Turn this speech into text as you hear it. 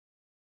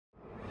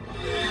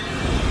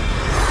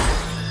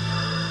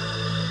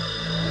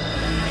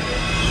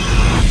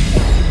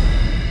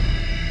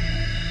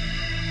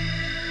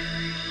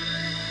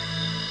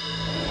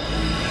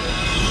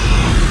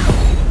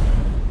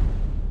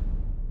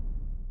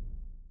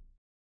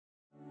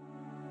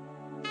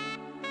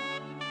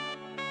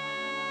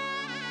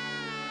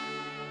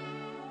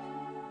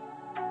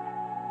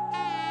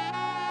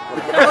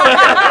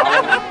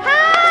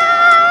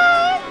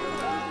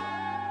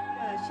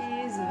She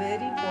is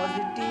very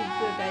positive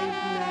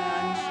type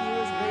and she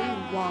was very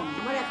warm.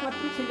 আমার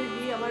একমাত্র ছেলে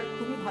দিয়ে আমার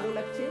খুবই ভালো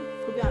লাগছে,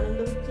 খুবই আনন্দ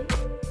হচ্ছে।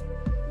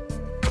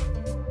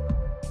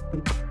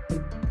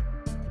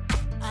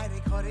 আরে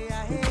ঘরে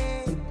আহে,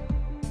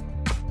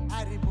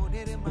 আরে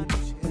মনের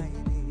মানুষ আয়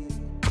রে।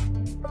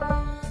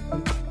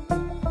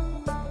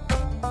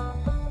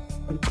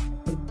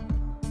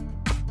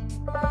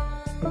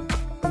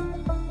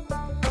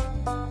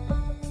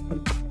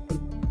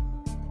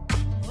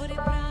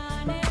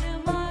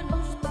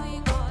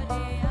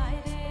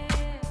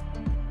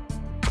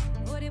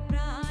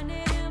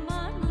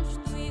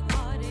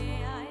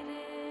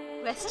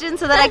 Question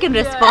so that I can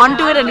respond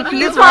to it and it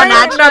feels more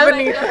natural.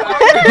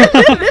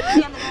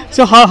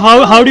 So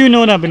how do you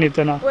know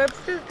Nabhanita now?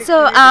 So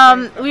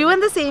we were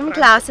in the same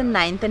class in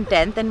 9th and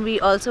 10th, and we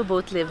also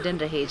both lived in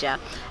Raheja.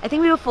 I think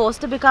we were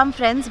forced to become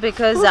friends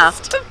because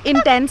in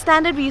 10th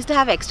standard we used to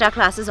have extra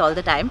classes all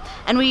the time,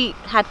 and we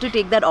had to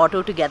take that auto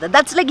together.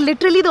 That's like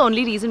literally the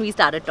only reason we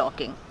started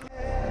talking.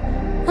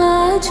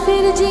 आज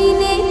फिर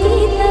जीने की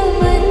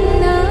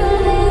तमन्ना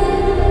है,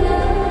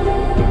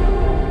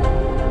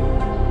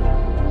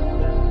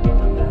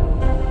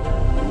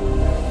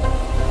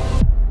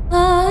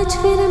 आज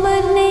फिर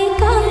मरने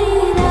का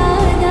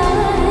इरादा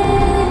है,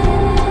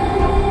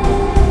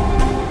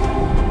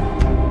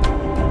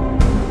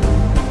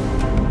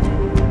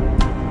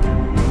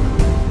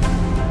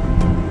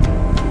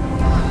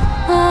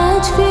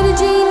 आज फिर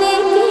जीने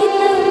की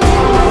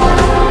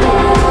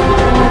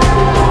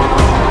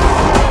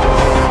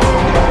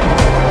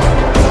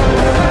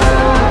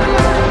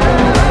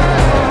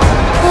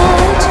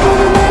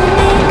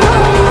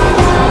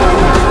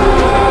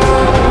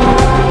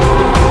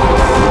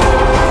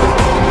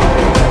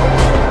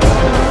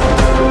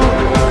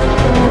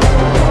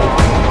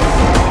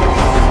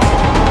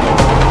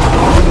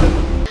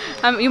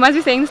you must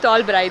be saying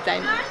stall brides, I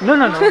know.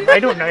 No, I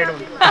don't.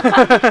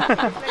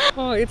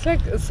 Oh, it's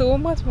like so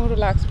much more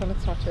relaxed when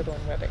it's not your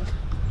own wedding.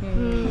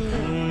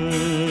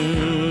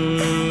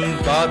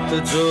 बात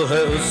जो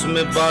है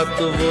उसमें बात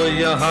वो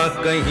यहाँ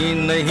कहीं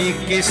नहीं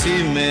किसी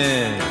में,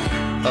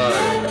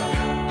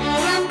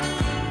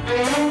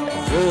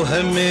 वो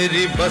है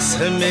मेरी बस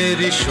है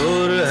मेरी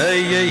शोर है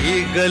यही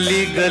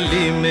गली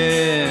गली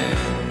में,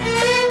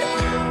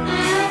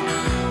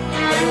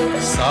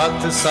 साथ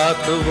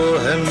साथ वो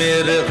है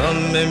मेरे गम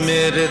में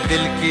मेरे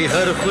दिल की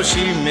हर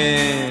खुशी में,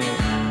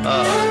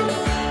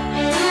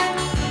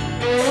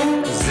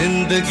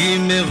 जिंदगी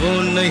में वो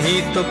नहीं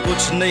तो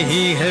कुछ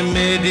नहीं है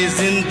मेरी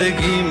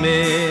जिंदगी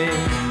में,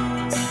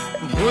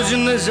 बुझ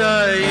न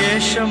जाए ये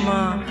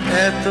शमा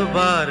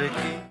एतबार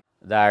की।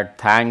 That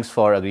thanks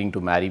for agreeing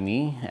to marry me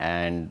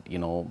and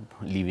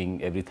leaving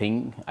everything.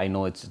 I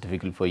know it's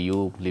difficult for you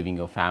leaving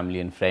your family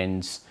and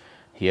friends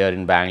here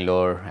in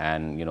Bangalore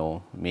and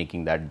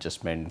making that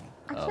adjustment.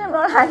 Actually, I'm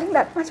not handling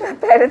that much. My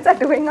parents are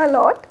doing a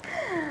lot.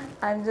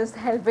 I'm just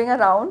helping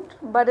around,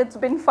 but it's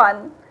been fun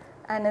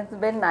and it's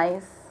been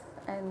nice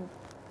and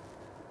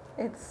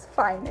it's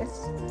fine. It's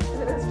a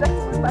little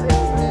stressful, but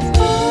it's fine.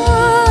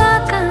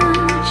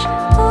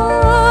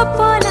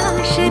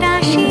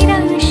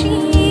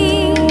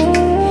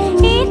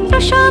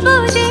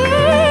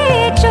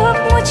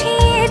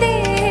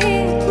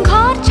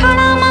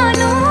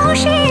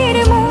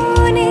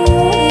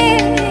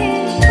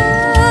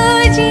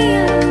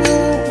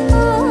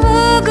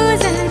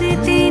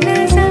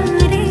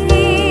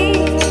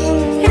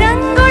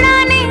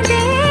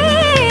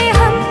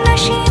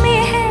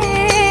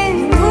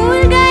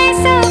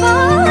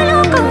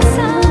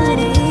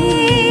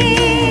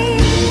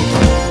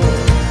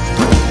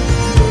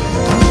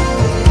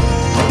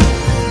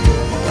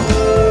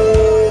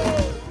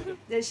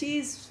 She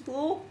is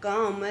so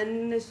calm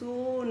and so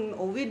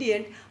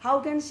obedient. How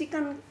can she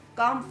come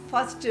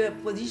first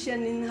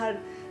position in her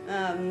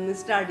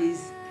studies?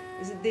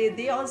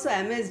 They also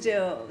amazed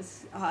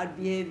her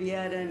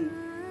behavior and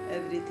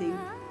everything.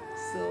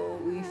 So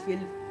we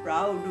feel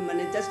proud.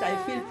 I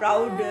feel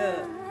proud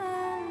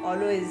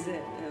always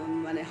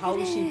how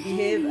she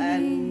behave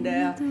and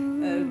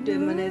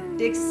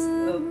takes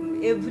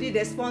every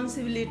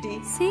responsibility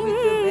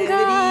with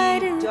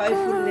very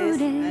joyfulness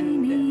and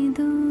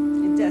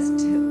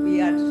we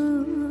are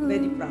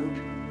very proud.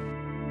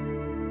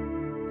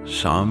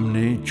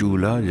 सामने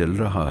चूल्हा जल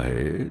रहा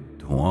है,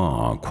 धुआं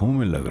आंखों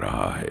में लग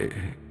रहा है,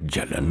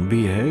 जलन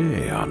भी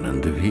है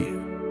आनंद भी,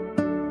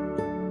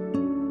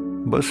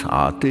 बस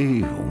आते ही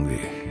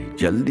होंगे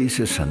जल्दी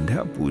से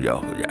संध्या पूजा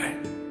हो जाए,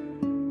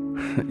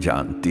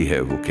 जानती है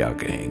वो क्या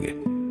कहेंगे।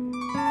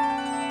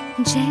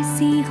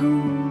 जैसी हो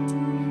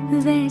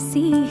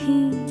वैसी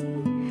ही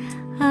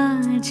आ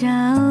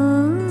जाओ,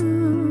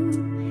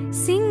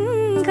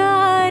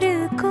 सिंगार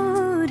को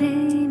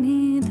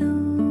रहने दो,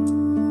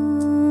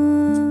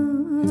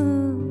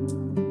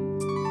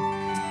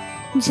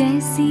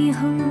 जैसी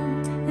हो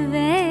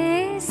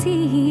वैसी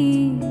ही